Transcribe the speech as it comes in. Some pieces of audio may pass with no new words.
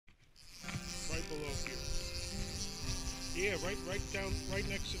Yeah, right down, right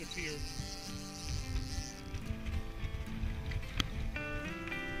next to the pier.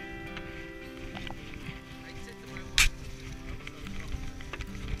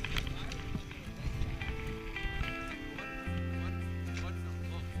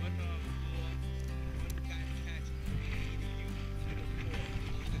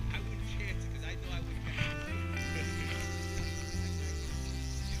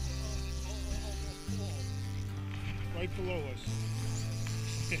 Right below us.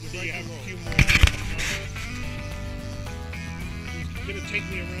 So you have a few more. He's gonna take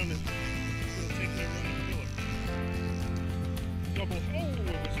me around the pillar. Double. Oh, it was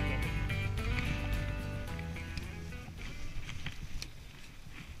a double.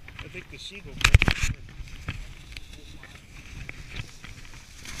 I think the seagull.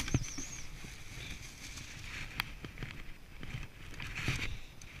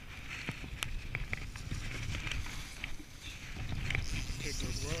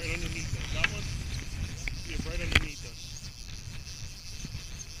 Right underneath us. That one? Yeah, right underneath us.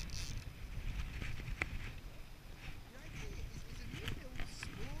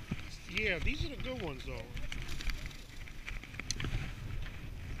 Yeah, these are the good ones though.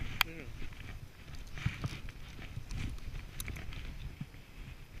 Yeah.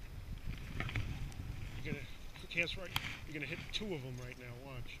 You're gonna cast right. You're gonna hit two of them right now.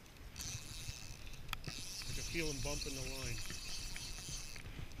 Watch. I can feel them bumping the line.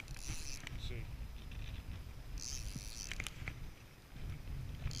 See.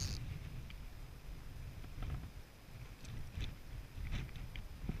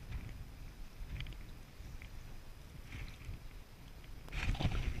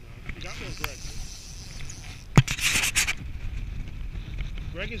 You got one, Greg.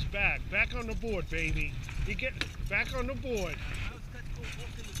 Greg is back. Back on the board, baby. You get back on the board. I was got to go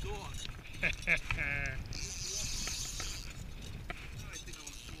walk in the dog.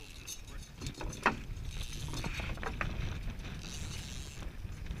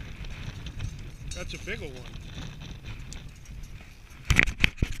 That's a bigger one.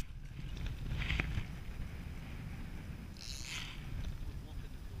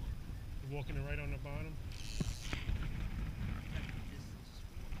 You're walking it right on the bottom?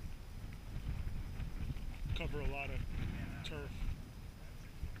 Cover a lot of turf.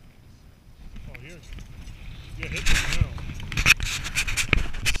 Oh, here. You're hitting it now.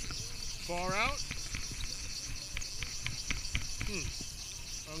 Far out?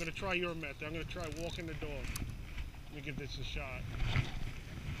 I'm going to try your method. I'm going to try walking the dog. Let me give this a shot.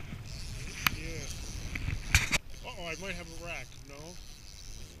 Yeah. Uh-oh, I might have a rack. No?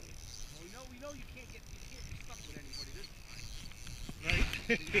 Well, we know you can't get stuck with anybody this time. Right?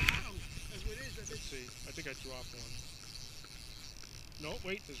 That's what it is. Let's see. I think I dropped one. No,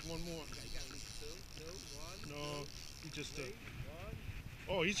 wait, there's one more. Okay, you got at least two, one. No, he's just a... One.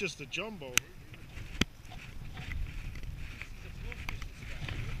 Oh, he's just a jumbo.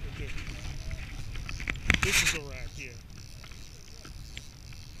 This is a rack, yeah.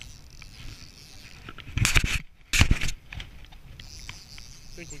 I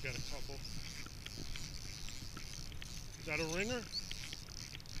think we got a couple. Is that a ringer?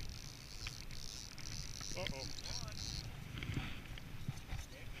 Uh-oh.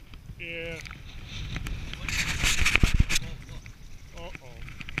 Yeah. Uh-oh.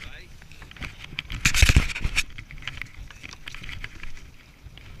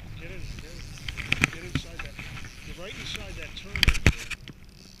 Get inside that. You're right inside that turn right there.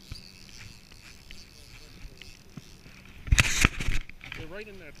 They're right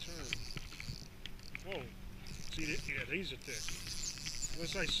in that turn. Whoa. See, yeah, these are thick.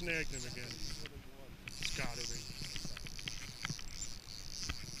 Unless I snagged them again. It's gotta be.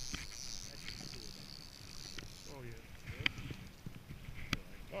 Oh, yeah.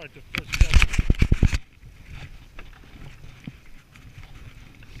 Alright, the first double.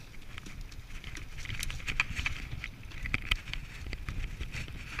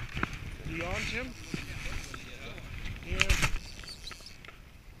 You on, Tim? Yeah.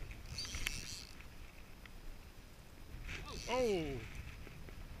 Oh!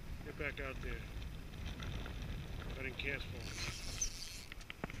 Get back out there. I didn't cast for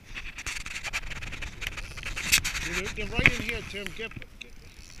them. They're right in here, Tim.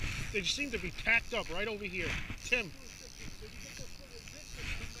 They seem to be packed up right over here. Tim.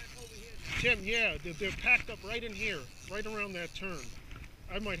 Tim, yeah, they're packed up right in here, right around that turn.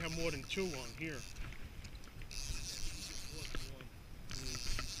 I might have more than two on here.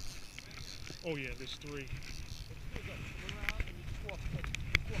 Oh yeah, there's three. I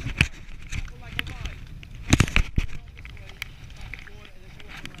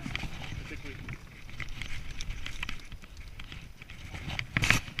think we...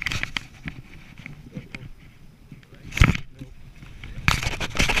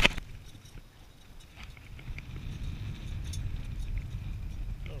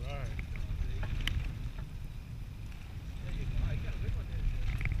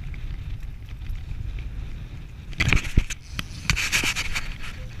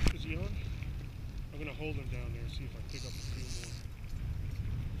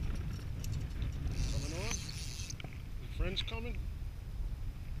 friends coming?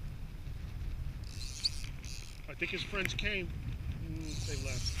 I think his friends came. They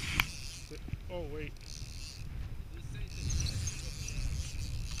left. Oh, wait.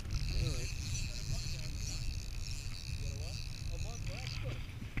 Alright.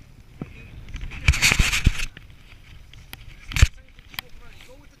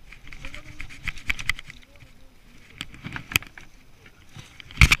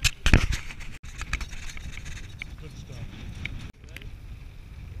 Good stuff.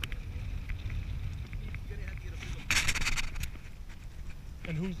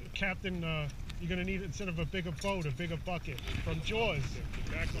 And who's Captain? You're gonna need, instead of a bigger boat, a bigger bucket from Jaws.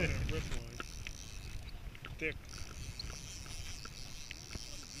 Back on that rip line. Thick.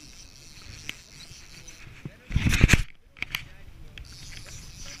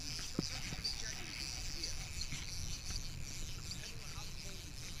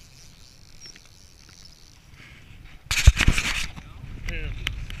 Yeah.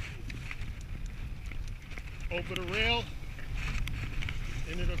 Over the rail.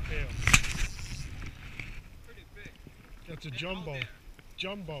 Into the pail. Pretty big. That's a jumbo.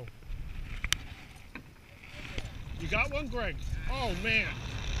 Jumbo. You got one, Greg? Oh man.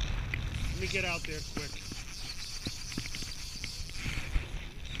 Let me get out there quick.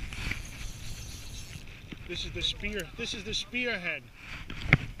 This is the spear. This is the spearhead.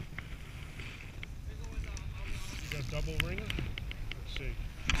 You got double ringer? Let's see.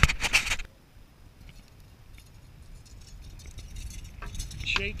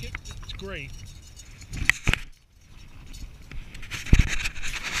 Shake it. It's great.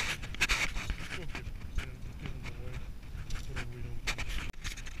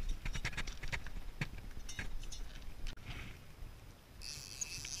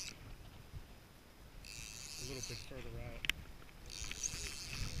 A little bit further out.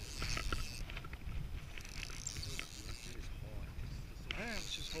 I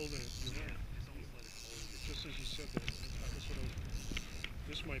was just holding it. You're right. Just as you said that. That's what I was.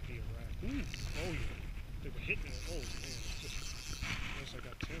 This might be a rat. Ooh. Oh yeah. They were hitting it. Oh man. Just, unless I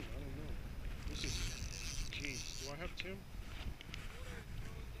got Tim. I don't know. This is. Geez. Do I have Tim?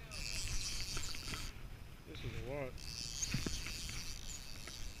 This is a lot.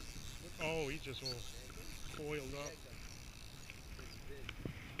 Oh, he just all coiled up.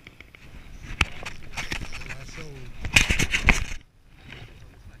 Lasso.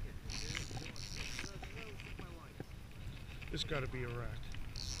 This got to be a rack.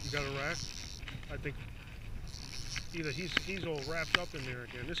 You got a rack? I think either he's all wrapped up in there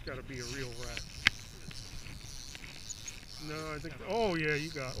again. This got to be a real rack. No, I think. Oh yeah, you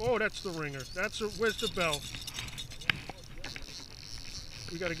got. Oh, that's the ringer. That's a. Where's the bell?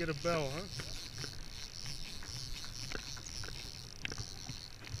 We got to get a bell, huh?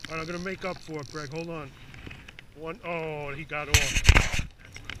 All right, I'm gonna make up for it, Greg. Hold on. One. Oh, he got off.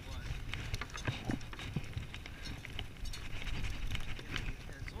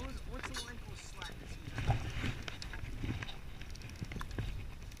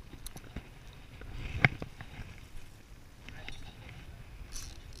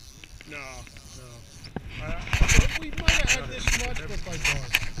 No. We might have had this much, but by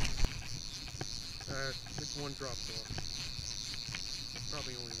dark. I think one dropped off.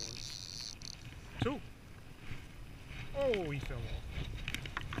 Probably only one. Two. Oh, he fell off.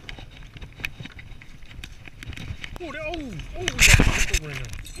 Oh, we got the triple ringer.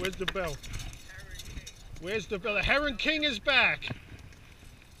 Where's the bell? Where's the bell? The Herring King is back.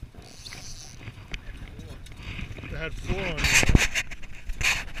 They had 4 on there.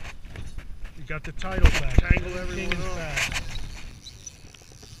 You got the title back. Tangle everyone up. Back.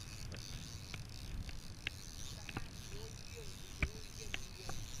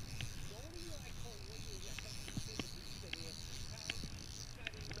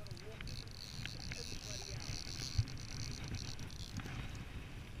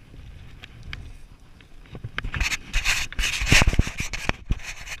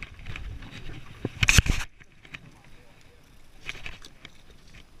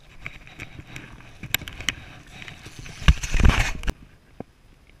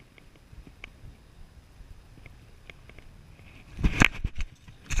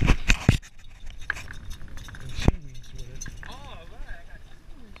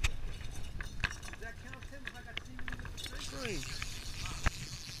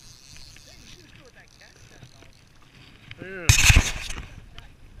 Yeah.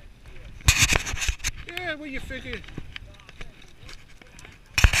 Yeah, well, you figure.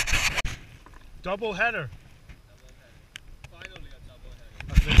 Double header. Finally a double header.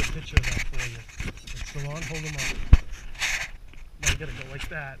 I'll take a picture of that for you. It's still on. Hold them up. No, you gotta go like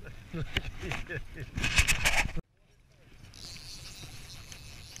that.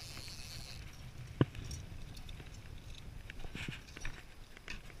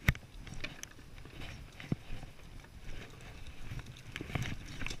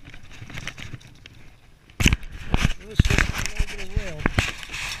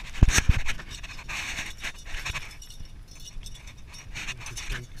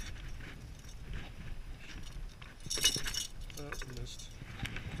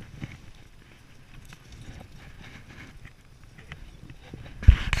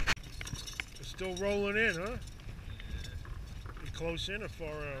 Still rolling in, huh? You close in or far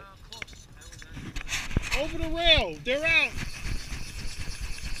out? Close. I was Over the rail. They're out.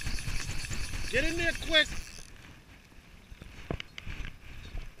 Get in there quick.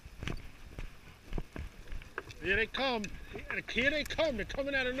 Here they come. Here they come. They're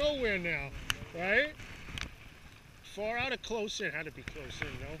coming out of nowhere now. Right? Far out or close in? Had to be close in,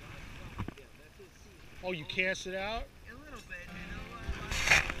 no? Oh, you cast it out? a little bit.